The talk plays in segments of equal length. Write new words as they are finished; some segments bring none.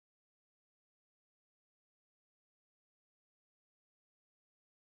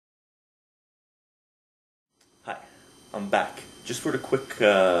I'm back. Just for the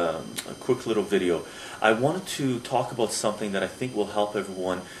a quick little video. I wanted to talk about something that I think will help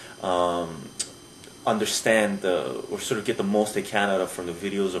everyone understand or sort of get the most they can out of from the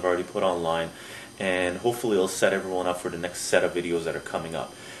videos I've already put online, and hopefully it'll set everyone up for the next set of videos that are coming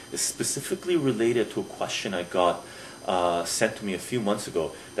up. It's specifically related to a question I got sent to me a few months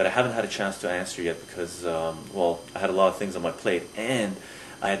ago that I haven't had a chance to answer yet because, well, I had a lot of things on my plate, and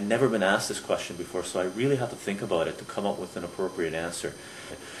I had never been asked this question before, so I really had to think about it to come up with an appropriate answer.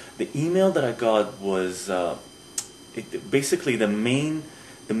 The email that I got was basically the main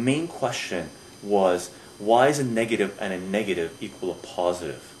question was, why is a negative and a negative equal a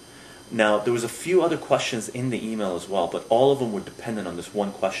positive? Now, there was a few other questions in the email as well, but all of them were dependent on this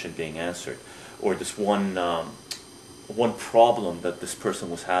one question being answered, or this one problem that this person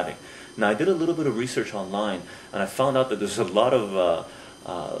was having. Now, I did a little bit of research online, and I found out that there's a lot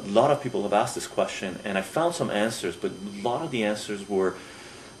of people have asked this question, and I found some answers, but a lot of the answers were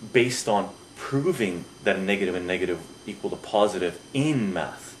based on proving that a negative and negative equal a positive in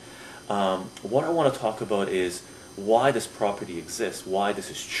math. What I want to talk about is why this property exists, why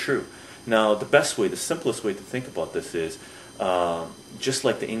this is true. Now, the simplest way to think about this is, just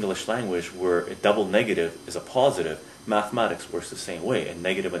like the English language where a double negative is a positive, mathematics works the same way. A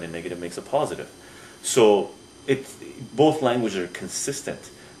negative and a negative makes a positive. So both languages are consistent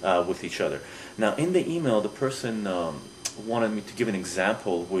with each other. Now, in the email, the person wanted me to give an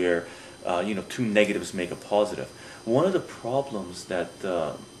example where two negatives make a positive. One of the problems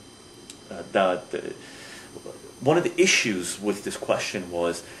one of the issues with this question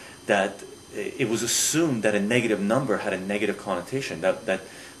was that it was assumed that a negative number had a negative connotation. That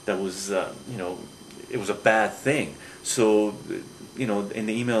was it was a bad thing. So in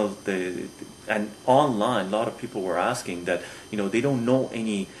the email and online, a lot of people were asking that they don't know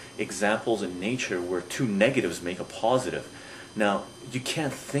any examples in nature where two negatives make a positive. Now, you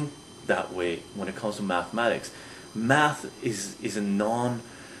can't think that way when it comes to mathematics. Math is a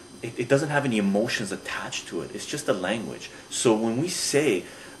it doesn't have any emotions attached to it. It's just a language. So when we say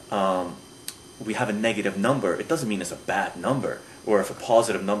we have a negative number, it doesn't mean it's a bad number, or if a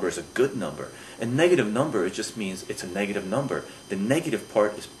positive number is a good number. A negative number, it just means it's a negative number. The negative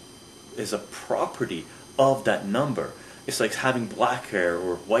part is a property of that number. It's like having black hair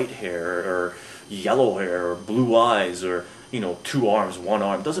or white hair or yellow hair or blue eyes or two arms, one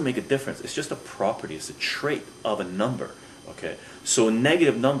arm. It doesn't make a difference. It's just a property. It's a trait of a number. Okay, so a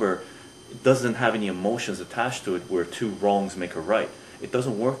negative number doesn't have any emotions attached to it where two wrongs make a right. It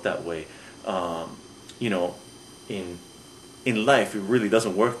doesn't work that way. In life, it really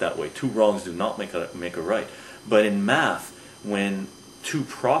doesn't work that way. Two wrongs do not make a right. But in math, when two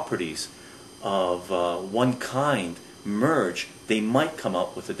properties of one kind merge, they might come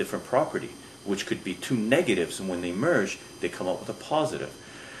up with a different property, which could be two negatives, and when they merge, they come up with a positive.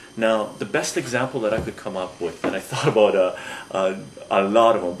 Now, the best example that I could come up with, and I thought about a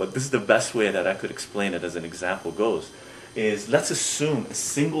lot of them, but this is the best way that I could explain it as an example goes, is let's assume a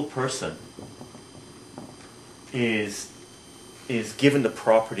single person is given the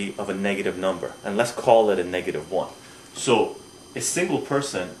property of a negative number, and let's call it a -1. So a single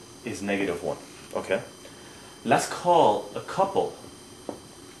person is -1, okay? Let's call a couple,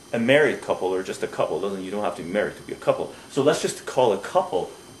 a married couple, or just a couple. You don't have to be married to be a couple. So let's just call a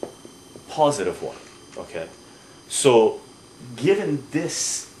couple +1, okay? So given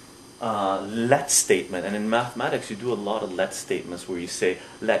this let statement, and in mathematics you do a lot of let statements where you say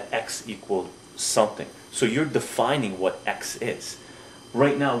let x equal something. So you're defining what x is.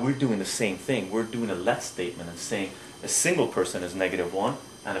 Right now we're doing the same thing. We're doing a let statement and saying a single person is -1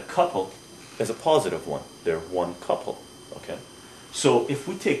 and a couple is a +1. They're one couple, okay? So if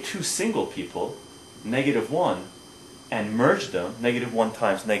we take two single people, -1, and merge them, -1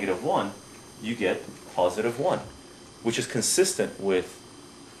 times -1, you get +1, which is consistent with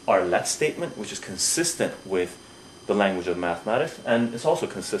our let statement, which is consistent with the language of mathematics, and it's also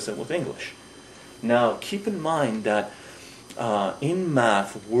consistent with English. Now, keep in mind that in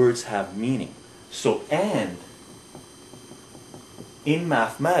math, words have meaning. So and in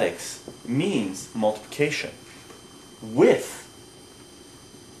mathematics means multiplication. With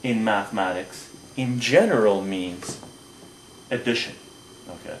in mathematics in general means addition.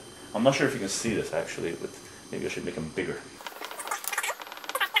 Okay, I'm not sure if you can see this actually, but maybe I should make them bigger.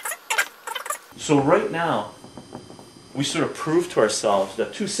 So right now, we sort of prove to ourselves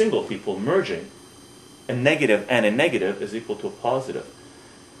that two single people merging, a negative and a negative is equal to a positive.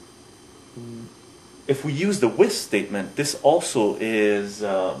 If we use the with statement, this also is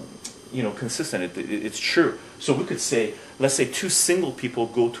consistent. It's true. So we could say, let's say two single people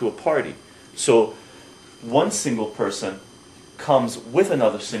go to a party. So one single person comes with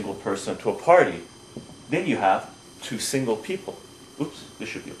another single person to a party, then you have two single people. Oops, this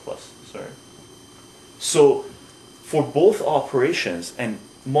should be a plus, sorry. So for both operations, and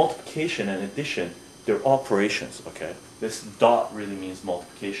multiplication and addition, they're operations, okay? This dot really means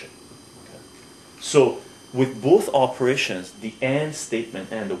multiplication. Okay? So with both operations, the AND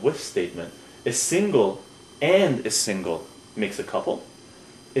statement and the with statement, a single and a single makes a couple.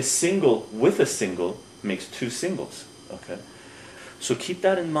 A single with a single makes two singles, okay? So keep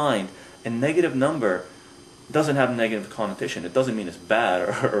that in mind. A negative number doesn't have a negative connotation. It doesn't mean it's bad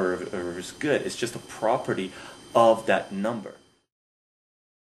or it's good. It's just a property of that number.